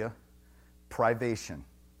word for you. Privation.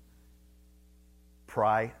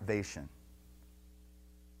 Privation.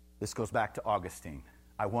 This goes back to Augustine.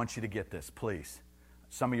 I want you to get this, please.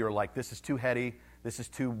 Some of you are like, this is too heady, this is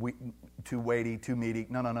too weighty, too meaty.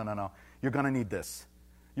 No. You're going to need this.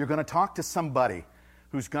 You're going to talk to somebody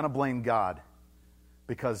who's going to blame God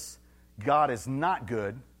because God is not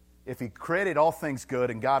good. If he created all things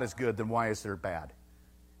good and God is good, then why is there bad?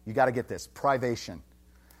 You got to get this. Privation.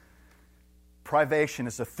 Privation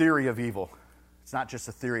is a theory of evil. It's not just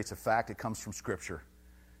a theory, it's a fact. It comes from Scripture,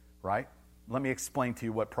 right? Let me explain to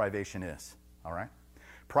you what privation is, all right?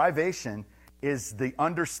 Privation is the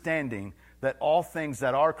understanding that all things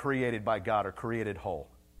that are created by God are created whole.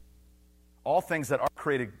 All things that are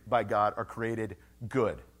created by God are created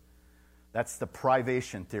good. That's the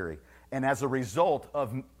privation theory. And as a result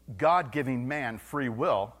of God giving man free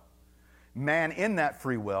will, man in that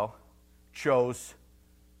free will chose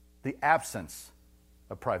the absence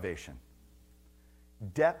of privation.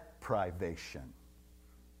 Deprivation.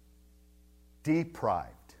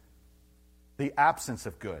 Deprived. The absence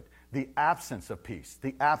of good. The absence of peace.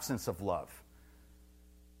 The absence of love.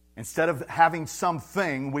 Instead of having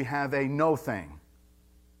something, we have a no thing.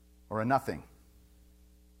 Or a nothing.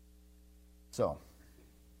 So,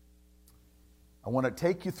 I want to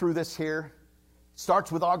take you through this here. It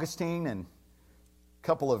starts with Augustine and a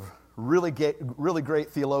couple of really great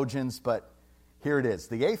theologians, but here it is.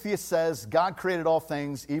 The atheist says, God created all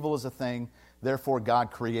things, evil is a thing, therefore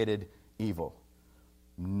God created evil.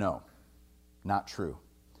 No, not true.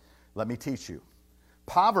 Let me teach you.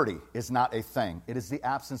 Poverty is not a thing. It is the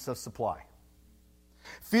absence of supply.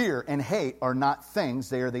 Fear and hate are not things.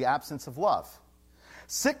 They are the absence of love.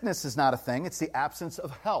 Sickness is not a thing. It's the absence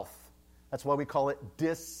of health. That's why we call it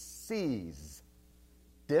disease.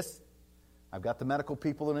 I've got the medical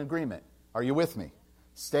people in agreement. Are you with me?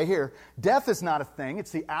 Stay here. Death is not a thing.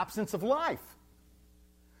 It's the absence of life.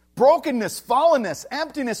 Brokenness, fallenness,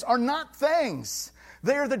 emptiness are not things.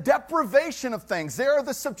 They are the deprivation of things. They are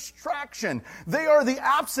the subtraction. They are the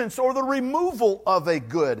absence or the removal of a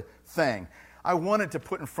good thing. I wanted to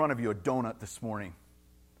put in front of you a donut this morning.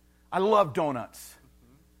 I love donuts.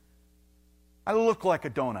 I look like a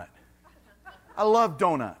donut. I love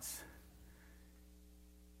donuts.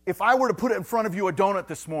 If I were to put it in front of you a donut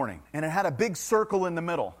this morning and it had a big circle in the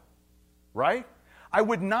middle, right? I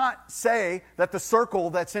would not say that the circle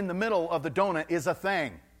that's in the middle of the donut is a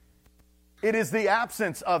thing. It is the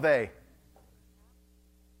absence of a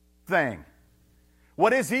thing.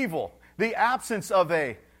 What is evil? The absence of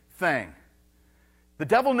a thing. The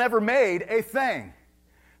devil never made a thing.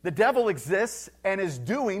 The devil exists and is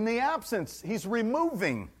doing the absence. He's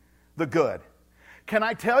removing the good. Can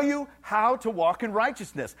I tell you how to walk in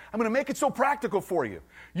righteousness? I'm going to make it so practical for you.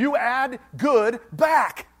 You add good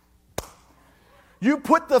back. You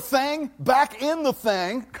put the thing back in the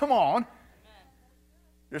thing. Come on.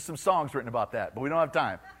 There's some songs written about that, but we don't have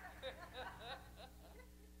time.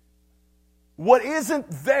 What isn't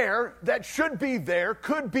there that should be there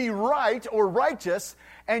could be right or righteous,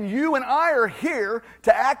 and you and I are here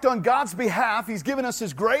to act on God's behalf. He's given us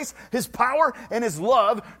His grace, His power, and His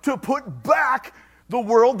love to put back the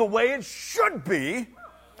world the way it should be.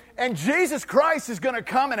 And Jesus Christ is going to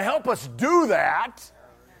come and help us do that.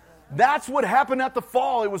 That's what happened at the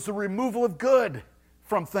fall. It was the removal of good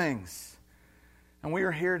from things. And we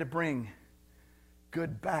are here to bring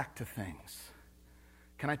good back to things.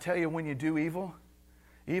 Can I tell you, when you do evil,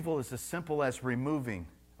 evil is as simple as removing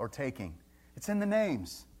or taking. It's in the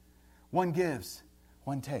names. One gives,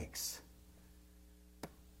 one takes.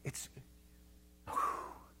 It's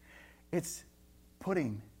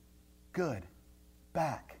putting good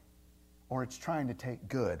back, or it's trying to take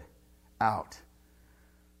good out.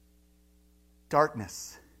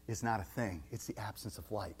 Darkness is not a thing. It's the absence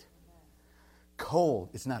of light. Cold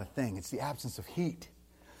is not a thing. It's the absence of heat.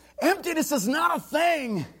 Emptiness is not a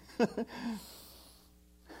thing.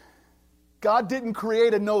 God didn't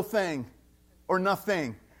create a no thing or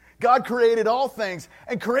nothing. God created all things,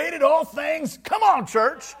 and created all things, come on,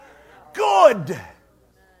 church, good.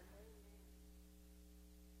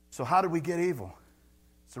 So how do we get evil?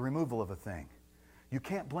 It's the removal of a thing. You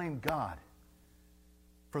can't blame God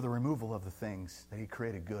for the removal of the things that He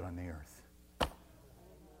created good on the earth.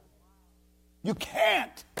 You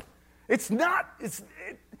can't. He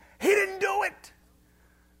didn't do it.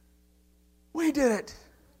 We did it.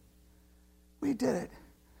 We did it.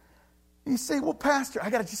 You say, well, Pastor,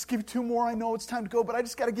 I got to just give you two more. I know it's time to go, but I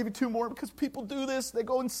just got to give you two more because people do this. They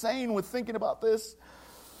go insane with thinking about this.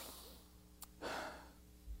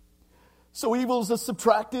 So evil is a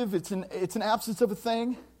subtractive. It's an absence of a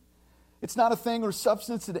thing. It's not a thing or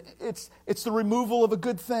substance. It's the removal of a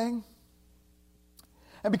good thing.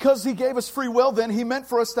 And because He gave us free will, then He meant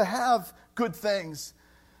for us to have good things.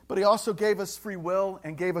 But He also gave us free will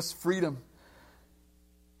and gave us freedom.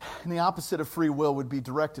 And the opposite of free will would be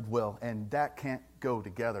directed will, and that can't go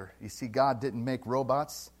together. You see, God didn't make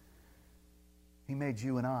robots. He made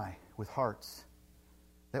you and I with hearts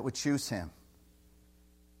that would choose Him.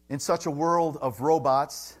 In such a world of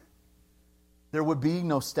robots, there would be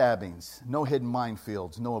no stabbings, no hidden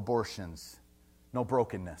minefields, no abortions, no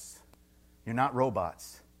brokenness. You're not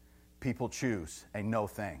robots. People choose a no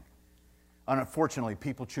thing. Unfortunately,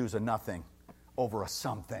 people choose a nothing over a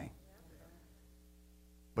something.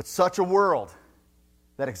 But such a world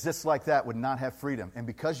that exists like that would not have freedom. And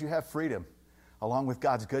because you have freedom, along with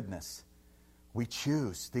God's goodness, we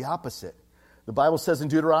choose the opposite. The Bible says in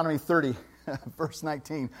Deuteronomy 30, verse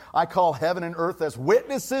 19, I call heaven and earth as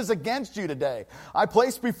witnesses against you today. I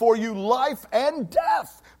place before you life and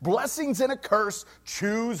death, blessings and a curse.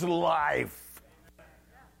 Choose life.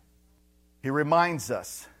 He reminds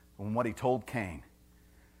us of what He told Cain.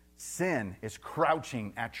 Sin is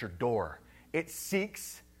crouching at your door. It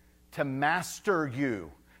seeks to master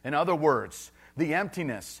you. In other words, the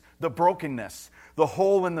emptiness, the brokenness, the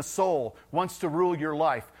hole in the soul wants to rule your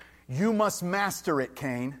life. You must master it,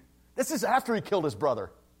 Cain. This is after he killed his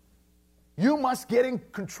brother. You must get in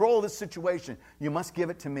control of this situation. You must give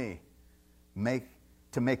it to me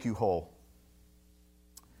to make you whole.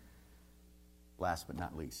 Last but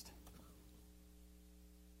not least.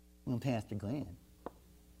 Well, Pastor Glenn,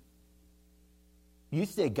 you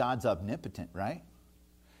say God's omnipotent, right?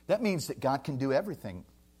 That means that God can do everything,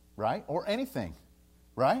 right? Or anything,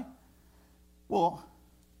 right? Well,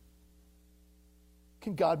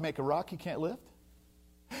 can God make a rock He can't lift?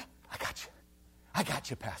 I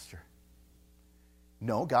got you, Pastor.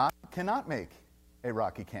 No, God cannot make a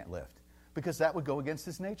rock He can't lift because that would go against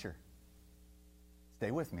His nature.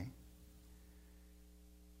 Stay with me.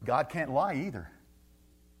 God can't lie either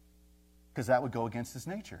because that would go against His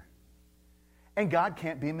nature. And God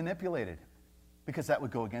can't be manipulated because that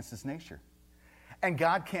would go against His nature. And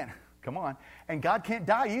God can't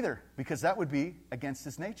die either because that would be against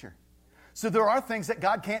His nature. So there are things that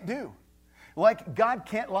God can't do. Like God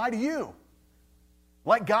can't lie to you.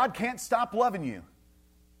 Like God can't stop loving you.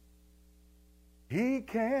 He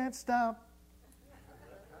can't stop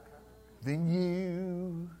loving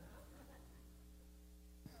you.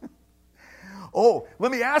 Oh,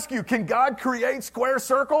 let me ask you, can God create square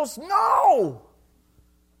circles? No!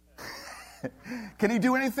 Can He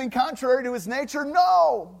do anything contrary to His nature?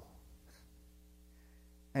 No!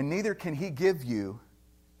 And neither can He give you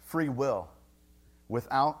free will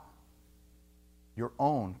without your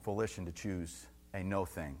own volition to choose a no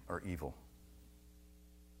thing or evil.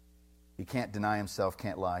 He can't deny Himself,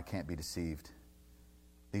 can't lie, can't be deceived.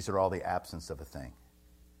 These are all the absence of a thing.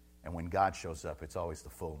 And when God shows up, it's always the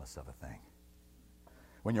fullness of a thing.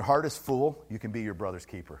 When your heart is full, you can be your brother's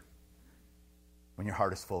keeper. When your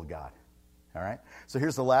heart is full of God. All right? So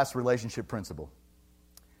here's the last relationship principle.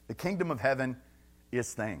 The kingdom of heaven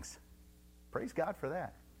is things. Praise God for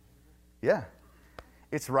that. Yeah.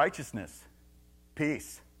 It's righteousness,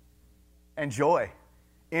 peace, and joy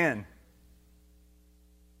in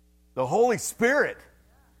the Holy Spirit.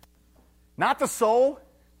 Not the soul.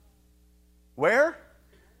 Where?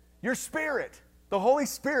 Your spirit. The Holy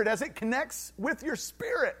Spirit as it connects with your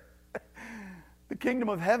spirit. The kingdom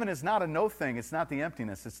of heaven is not a no thing. It's not the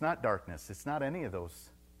emptiness. It's not darkness. It's not any of those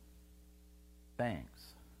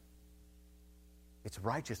things. It's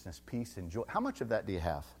righteousness, peace, and joy. How much of that do you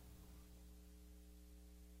have?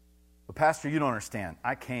 But Pastor, you don't understand.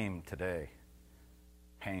 I came today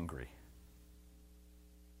hangry.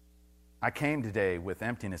 I came today with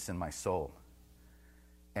emptiness in my soul.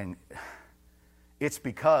 And it's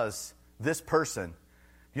because this person,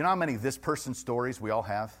 you know how many this person stories we all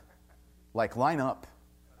have? Like, line up.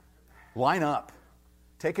 Line up.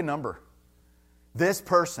 Take a number. This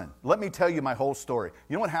person. Let me tell you my whole story.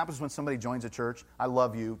 You know what happens when somebody joins a church? I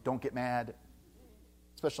love you. Don't get mad.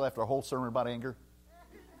 Especially after a whole sermon about anger.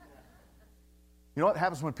 You know what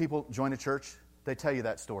happens when people join a church? They tell you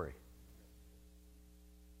that story.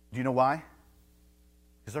 Do you know why?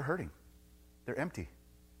 Because they're hurting. They're empty.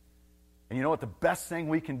 And you know what the best thing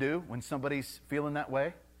we can do when somebody's feeling that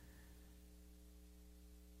way?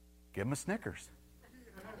 Give them a Snickers.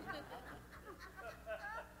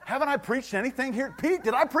 Haven't I preached anything here? Pete,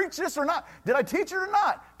 did I preach this or not? Did I teach it or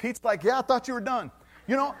not? Pete's like, yeah, I thought you were done.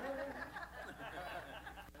 You know,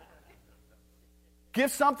 give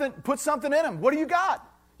something, put something in them. What do you got?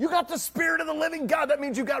 You got the Spirit of the living God. That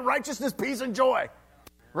means you got righteousness, peace, and joy.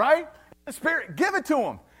 Right? The Spirit, give it to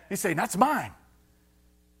them. You say, that's mine.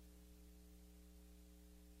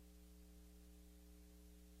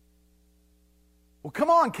 Well,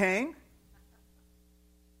 come on, Cain.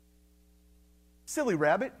 Silly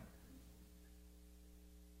rabbit.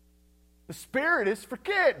 The Spirit is for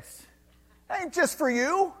kids. It ain't just for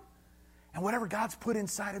you. And whatever God's put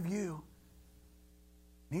inside of you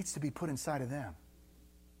needs to be put inside of them.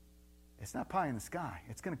 It's not pie in the sky.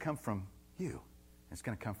 It's going to come from you. It's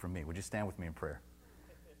going to come from me. Would you stand with me in prayer?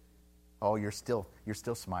 Oh, you're still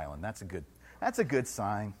smiling. That's a good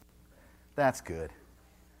sign. That's good.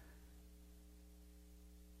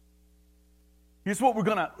 Here's what we're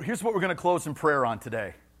gonna close in prayer on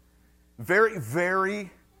today. Very,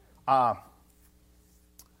 very, we're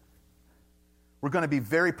going to be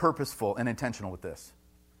very purposeful and intentional with this.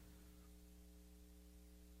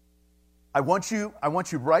 I want you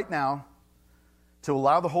right now to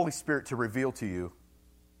allow the Holy Spirit to reveal to you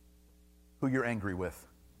who you're angry with.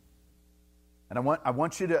 And I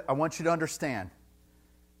want you to understand,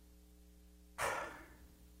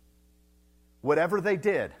 whatever they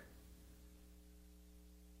did,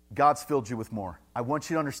 God's filled you with more. I want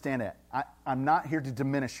you to understand that. I'm not here to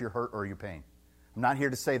diminish your hurt or your pain. I'm not here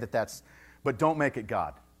to say that's, but don't make it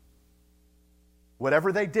God.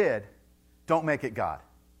 Whatever they did, don't make it God.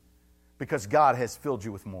 Because God has filled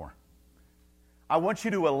you with more. I want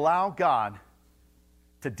you to allow God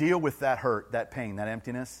to deal with that hurt, that pain, that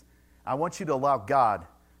emptiness. I want you to allow God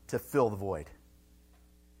to fill the void.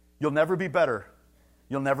 You'll never be better.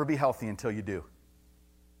 You'll never be healthy until you do.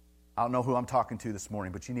 I don't know who I'm talking to this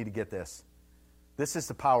morning, but you need to get this. This is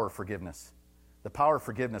the power of forgiveness. The power of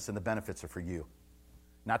forgiveness and the benefits are for you,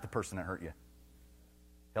 not the person that hurt you.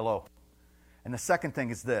 Hello. And the second thing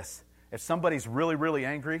is this. If somebody's really, really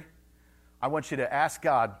angry, I want you to ask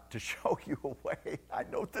God to show you a way. I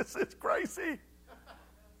know this is crazy.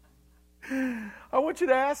 I want you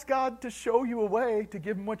to ask God to show you a way to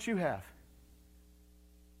give them what you have.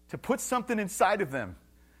 To put something inside of them.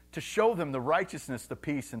 To show them the righteousness, the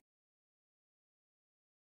peace, and